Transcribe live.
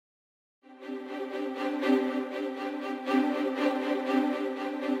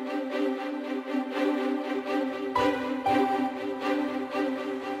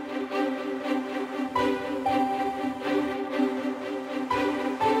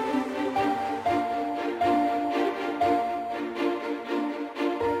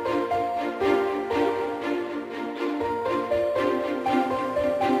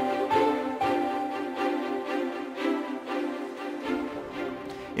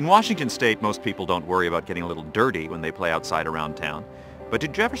In Washington State, most people don't worry about getting a little dirty when they play outside around town. But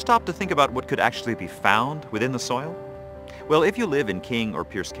did you ever stop to think about what could actually be found within the soil? Well, if you live in King or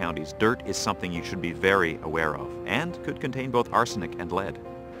Pierce counties, dirt is something you should be very aware of, and could contain both arsenic and lead.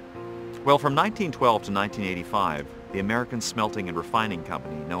 Well, from 1912 to 1985, the American Smelting and Refining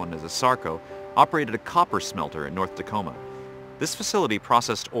Company, known as Asarco, operated a copper smelter in North Tacoma. This facility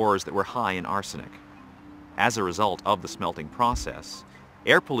processed ores that were high in arsenic. As a result of the smelting process,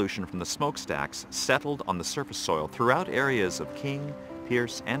 air pollution from the smokestacks settled on the surface soil throughout areas of King,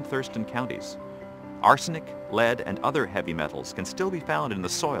 Pierce, and Thurston counties. Arsenic, lead, and other heavy metals can still be found in the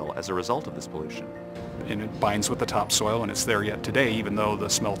soil as a result of this pollution. And it binds with the topsoil, and it's there yet today, even though the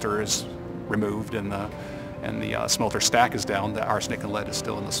smelter is removed and the smelter stack is down. The arsenic and lead is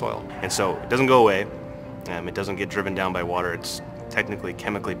still in the soil. And so it doesn't go away. It doesn't get driven down by water. It's technically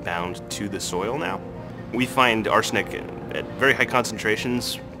chemically bound to the soil now. We find arsenic at very high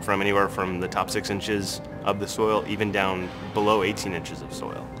concentrations from anywhere from the top 6 inches of the soil even down below 18 inches of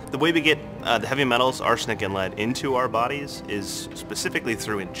soil. The way we get the heavy metals, arsenic and lead, into our bodies is specifically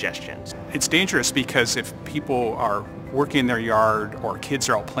through ingestion. It's dangerous because if people are working in their yard or kids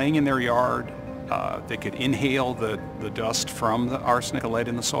are out playing in their yard, they could inhale the dust from the arsenic and lead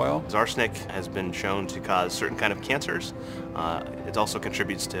in the soil. Arsenic has been shown to cause certain kind of cancers. It also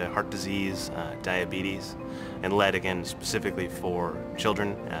contributes to heart disease, diabetes, and lead, again, specifically for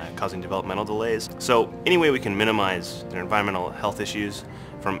children, causing developmental delays. So any way we can minimize their environmental health issues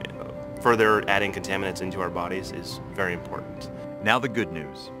from further adding contaminants into our bodies is very important. Now the good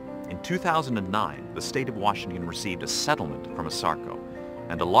news. In 2009, the state of Washington received a settlement from Asarco,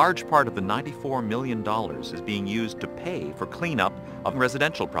 and a large part of the $94 million is being used to pay for cleanup of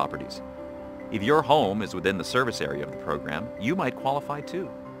residential properties. If your home is within the service area of the program, you might qualify too.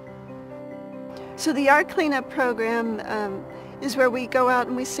 So the yard cleanup program is where we go out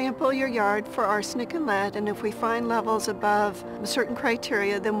and we sample your yard for arsenic and lead, and if we find levels above a certain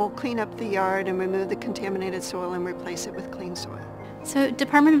criteria, then we'll clean up the yard and remove the contaminated soil and replace it with clean soil. So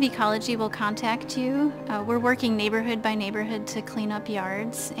Department of Ecology will contact you. We're working neighborhood by neighborhood to clean up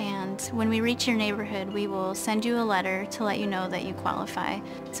yards, and when we reach your neighborhood, we will send you a letter to let you know that you qualify.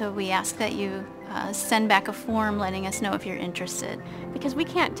 So we ask that you send back a form letting us know if you're interested. Because we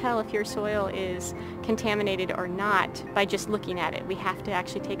can't tell if your soil is contaminated or not by just looking at it. We have to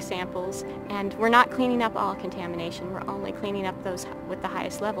actually take samples, and we're not cleaning up all contamination. We're only cleaning up those with the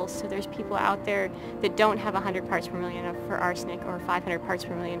highest levels. So there's people out there that don't have 100 parts per million for arsenic or 500 parts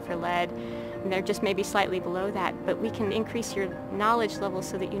per million for lead, and they're just maybe slightly below that. But we can increase your knowledge level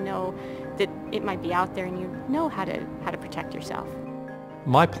so that you know that it might be out there and you know how to protect yourself.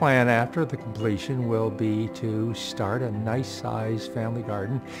 My plan after the completion will be to start a nice-sized family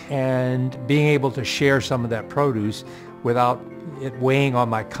garden and being able to share some of that produce without it weighing on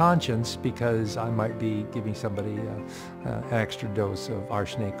my conscience because I might be giving somebody an extra dose of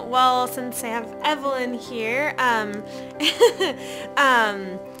arsenic. Well, since I have Evelyn here,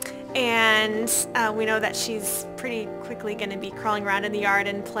 and we know that she's pretty quickly going to be crawling around in the yard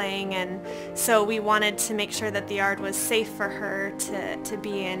and playing, and so we wanted to make sure that the yard was safe for her to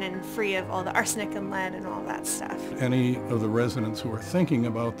be in and free of all the arsenic and lead and all that stuff. Any of the residents who are thinking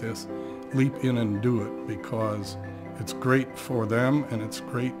about this, leap in and do it, because it's great for them and it's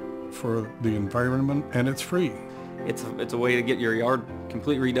great for the environment and it's free. It's a way to get your yard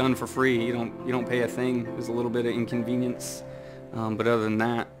completely redone for free. You don't pay a thing. There's a little bit of inconvenience, but other than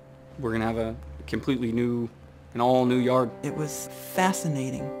that, we're gonna have a completely an all new yard. It was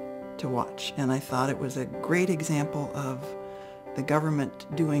fascinating to watch, and I thought it was a great example of the government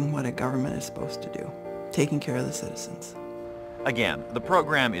doing what a government is supposed to do, taking care of the citizens. Again, the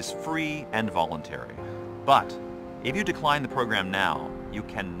program is free and voluntary, but if you decline the program now, you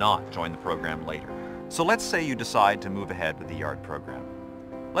cannot join the program later. So let's say you decide to move ahead with the yard program.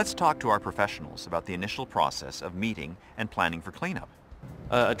 Let's talk to our professionals about the initial process of meeting and planning for cleanup.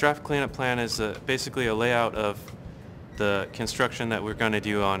 A draft cleanup plan is basically a layout of the construction that we're going to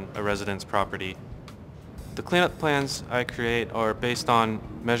do on a resident's property. The cleanup plans I create are based on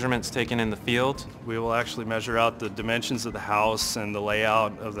measurements taken in the field. We will actually measure out the dimensions of the house and the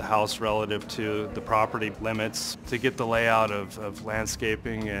layout of the house relative to the property limits to get the layout of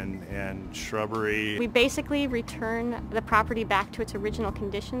landscaping and shrubbery. We basically return the property back to its original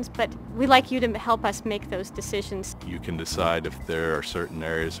conditions, but we'd like you to help us make those decisions. You can decide if there are certain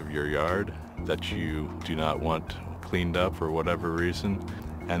areas of your yard that you do not want cleaned up for whatever reason.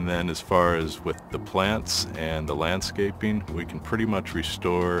 And then as far as with the plants and the landscaping, we can pretty much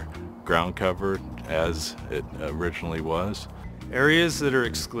restore ground cover as it originally was. Areas that are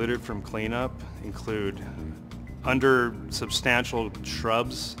excluded from cleanup include under substantial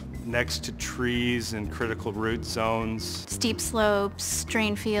shrubs, next to trees and critical root zones. Steep slopes,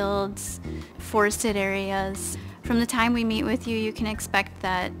 drain fields, forested areas. From the time we meet with you, you can expect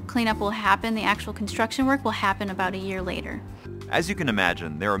that cleanup will happen, the actual construction work will happen about a year later. As you can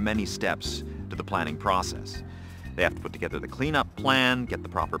imagine, there are many steps to the planning process. They have to put together the cleanup plan, get the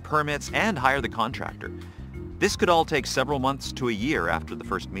proper permits, and hire the contractor. This could all take several months to a year after the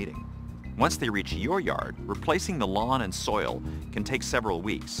first meeting. Once they reach your yard, replacing the lawn and soil can take several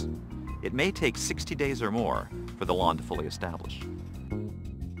weeks. It may take 60 days or more for the lawn to fully establish.